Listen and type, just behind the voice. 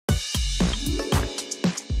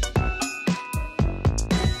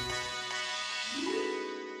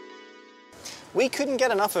We couldn't get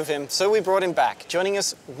enough of him, so we brought him back. Joining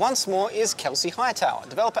us once more is Kelsey Hightower,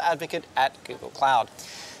 developer advocate at Google Cloud.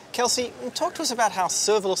 Kelsey, talk to us about how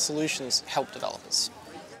serverless solutions help developers.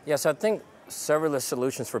 Yeah, so I think serverless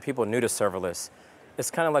solutions for people new to serverless, it's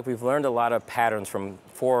kind of like we've learned a lot of patterns from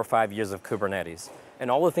 4 or 5 years of Kubernetes. And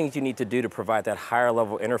all the things you need to do to provide that higher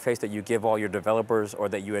level interface that you give all your developers or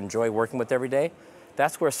that you enjoy working with every day,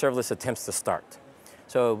 that's where serverless attempts to start.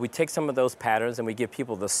 So we take some of those patterns and we give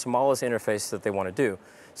people the smallest interface that they want to do.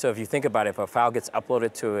 So if you think about it, if a file gets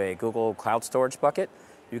uploaded to a Google Cloud Storage bucket,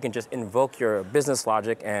 you can just invoke your business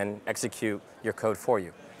logic and execute your code for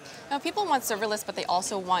you. Now, people want serverless, but they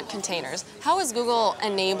also want containers. How is Google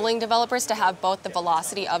enabling developers to have both the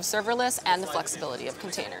velocity of serverless and the flexibility of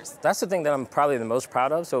containers? That's the thing that I'm probably the most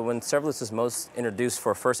proud of. So when serverless was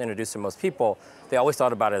first introduced to most people, they always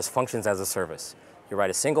thought about it as functions as a service. You write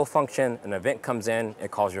a single function, an event comes in,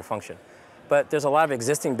 it calls your function. But there's a lot of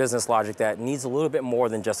existing business logic that needs a little bit more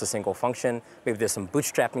than just a single function. Maybe there's some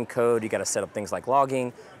bootstrapping code, you got to set up things like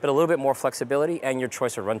logging, but a little bit more flexibility and your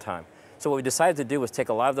choice of runtime. So what we decided to do was take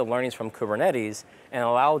a lot of the learnings from Kubernetes and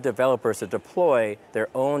allow developers to deploy their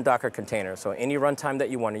own Docker container. So any runtime that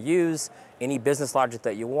you want to use, any business logic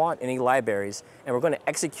that you want, any libraries, and we're going to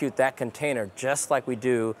execute that container just like we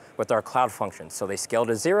do with our cloud functions. So they scale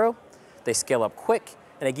to 0, they scale up quick,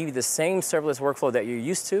 and they give you the same serverless workflow that you're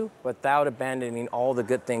used to without abandoning all the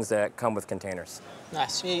good things that come with containers.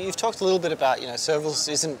 Nice. You've talked a little bit about, serverless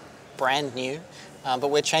isn't brand new,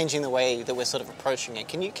 but we're changing the way that we're sort of approaching it.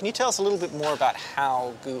 Can you tell us a little bit more about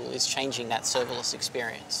how Google is changing that serverless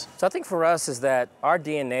experience? So I think for us is that our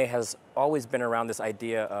DNA has always been around this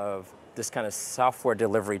idea of this kind of software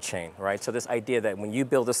delivery chain, right? So this idea that when you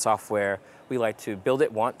build a software, we like to build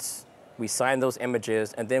it once, we sign those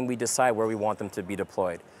images, and then we decide where we want them to be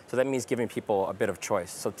deployed. So that means giving people a bit of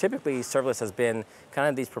choice. So typically, serverless has been kind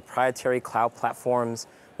of these proprietary cloud platforms.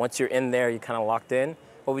 Once you're in there, you're kind of locked in.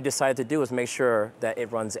 What we decided to do is make sure that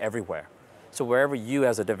it runs everywhere. So wherever you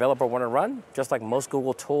as a developer want to run, just like most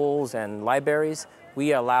Google tools and libraries,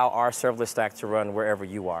 we allow our serverless stack to run wherever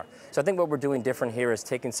you are. So I think what we're doing different here is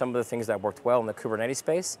taking some of the things that worked well in the Kubernetes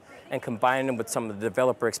space and combining them with some of the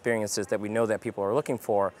developer experiences that we know that people are looking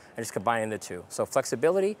for and just combining the two. So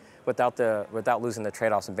flexibility without losing the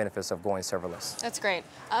trade-offs and benefits of going serverless. That's great.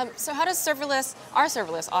 So how does our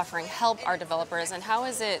serverless offering help our developers, and how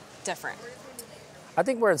is it different? I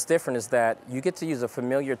think where it's different is that you get to use a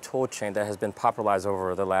familiar tool chain that has been popularized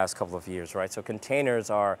over the last couple of years, right? So containers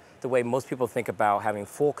are the way most people think about having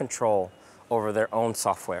full control over their own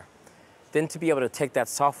software. Then to be able to take that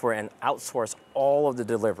software and outsource all of the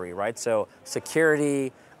delivery, right? So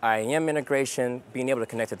security, IAM integration, being able to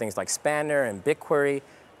connect to things like Spanner and BigQuery,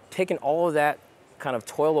 taking all of that kind of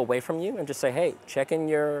toil away from you and just say, hey, check in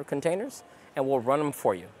your containers and we'll run them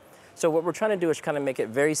for you. So what we're trying to do is kind of make it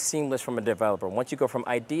very seamless from a developer. Once you go from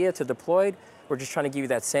idea to deployed, we're just trying to give you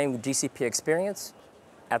that same GCP experience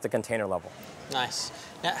at the container level. Nice.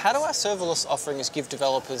 Now, how do our serverless offerings give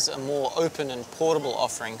developers a more open and portable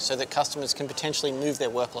offering so that customers can potentially move their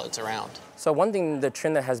workloads around? So one thing, the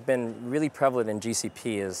trend that has been really prevalent in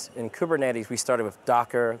GCP is in Kubernetes, we started with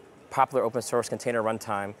Docker, popular open source container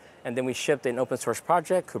runtime, and then we shipped an open source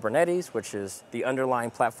project, Kubernetes, which is the underlying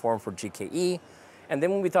platform for GKE. And then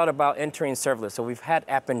when we thought about entering serverless, so we've had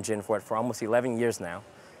App Engine for almost 11 years now,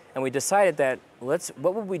 and we decided that what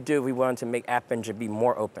would we do if we wanted to make App Engine be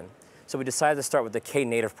more open? So we decided to start with the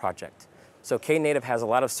Knative project. So Knative has a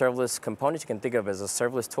lot of serverless components you can think of as a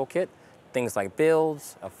serverless toolkit, things like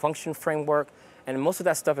builds, a function framework, and most of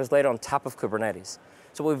that stuff is laid on top of Kubernetes.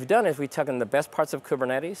 So what we've done is we've taken the best parts of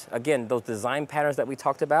Kubernetes, again, those design patterns that we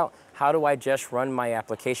talked about, how do I just run my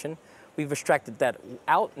application? We've extracted that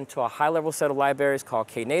out into a high-level set of libraries called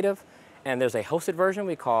Knative, and there's a hosted version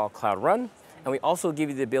we call Cloud Run, and we also give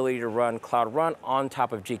you the ability to run Cloud Run on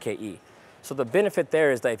top of GKE. So the benefit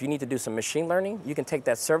there is that if you need to do some machine learning, you can take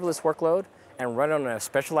that serverless workload and run it on a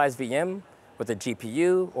specialized VM with a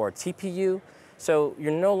GPU or a TPU. So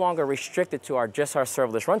you're no longer restricted to just our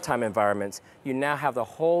serverless runtime environments. You now have the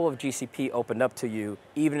whole of GCP opened up to you,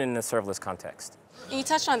 even in the serverless context. You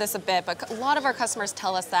touched on this a bit, but a lot of our customers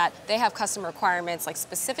tell us that they have custom requirements like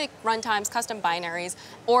specific runtimes, custom binaries,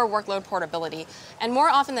 or workload portability. And more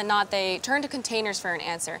often than not, they turn to containers for an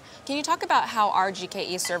answer. Can you talk about how our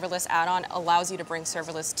GKE serverless add-on allows you to bring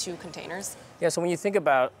serverless to containers? Yeah, so when you think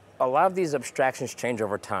about a lot of these abstractions change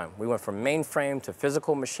over time. We went from mainframe to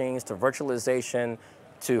physical machines to virtualization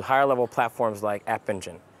to higher level platforms like App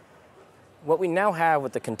Engine. What we now have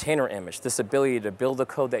with the container image, this ability to build the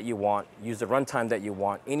code that you want, use the runtime that you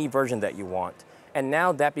want, any version that you want, and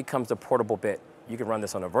now that becomes the portable bit. You can run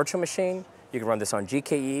this on a virtual machine, You can run this on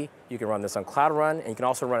GKE, you can run this on Cloud Run, and you can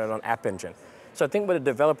also run it on App Engine. So I think what a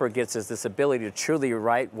developer gets is this ability to truly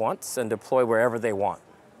write once and deploy wherever they want.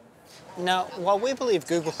 Now, while we believe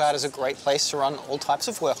Google Cloud is a great place to run all types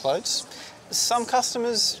of workloads, some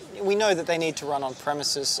customers, we know that they need to run on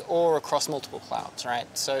premises or across multiple clouds, right?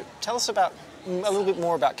 So tell us about a little bit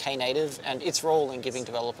more about Knative and its role in giving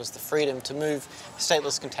developers the freedom to move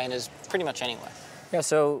stateless containers pretty much anywhere. Yeah,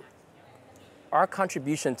 so our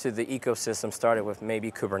contribution to the ecosystem started with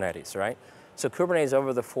maybe Kubernetes, right? So Kubernetes,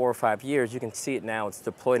 over the 4 or 5 years, you can see it now, it's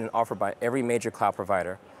deployed and offered by every major cloud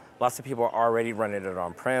provider. Lots of people are already running it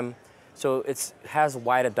on-prem. So it has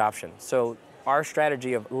wide adoption. So our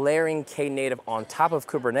strategy of layering Knative on top of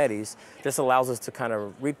Kubernetes just allows us to kind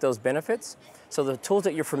of reap those benefits. So the tools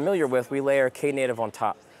that you're familiar with, we layer Knative on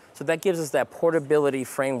top. So that gives us that portability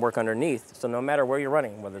framework underneath. So no matter where you're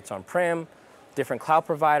running, whether it's on-prem, different cloud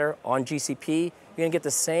provider, on GCP, you're gonna get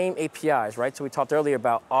the same APIs, right? So we talked earlier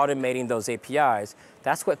about automating those APIs.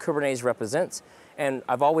 That's what Kubernetes represents. And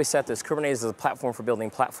I've always said this, Kubernetes is a platform for building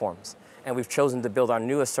platforms. And we've chosen to build our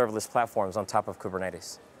newest serverless platforms on top of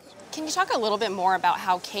Kubernetes. Can you talk a little bit more about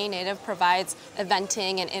how Knative provides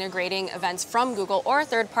eventing and integrating events from Google or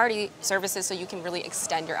third-party services so you can really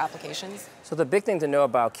extend your applications? So the big thing to know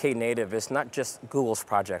about Knative is not just Google's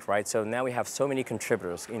project, right? So now we have so many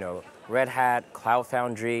contributors, Red Hat, Cloud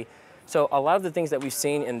Foundry. So a lot of the things that we've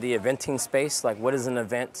seen in the eventing space, like what is an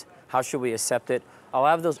event, how should we accept it, a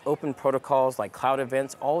lot of those open protocols like cloud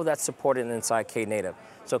events, all of that's supported inside Knative.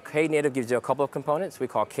 So Knative gives you a couple of components. We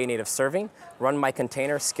call Knative serving, run my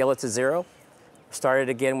container, scale it to 0, start it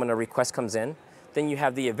again when a request comes in. Then you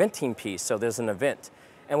have the eventing piece, so there's an event.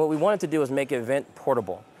 And what we wanted to do is make an event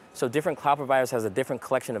portable. So different cloud providers has a different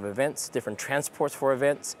collection of events, different transports for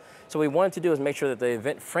events. So what we wanted to do is make sure that the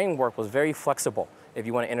event framework was very flexible. If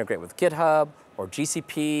you want to integrate with GitHub or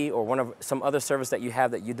GCP or some other service that you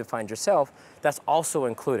have that you defined yourself, that's also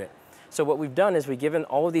included. So what we've done is we've given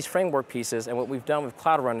all of these framework pieces, and what we've done with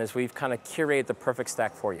Cloud Run is we've kind of curated the perfect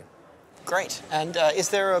stack for you. Great. And is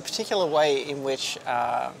there a particular way in which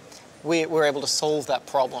we're able to solve that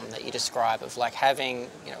problem that you describe of like having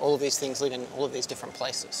all of these things live in all of these different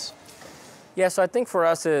places? Yeah, so I think for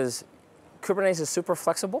us is Kubernetes is super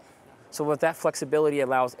flexible. So with that flexibility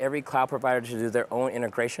allows every cloud provider to do their own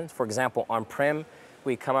integrations. For example, on-prem,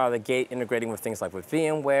 we come out of the gate integrating with things like with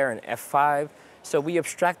VMware and F5. So we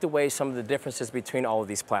abstract away some of the differences between all of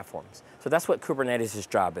these platforms. So that's what Kubernetes'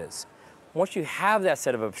 job is. Once you have that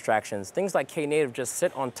set of abstractions, things like Knative just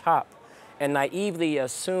sit on top and naively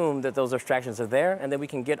assume that those abstractions are there, and then we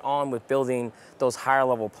can get on with building those higher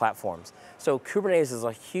level platforms. So Kubernetes is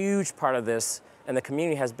a huge part of this, and the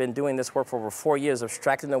community has been doing this work for over 4 years,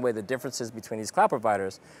 abstracting away the differences between these cloud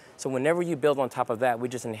providers. So whenever you build on top of that, we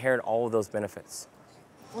just inherit all of those benefits.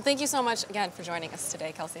 Well, thank you so much again for joining us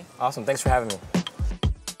today, Kelsey. Awesome, thanks for having me.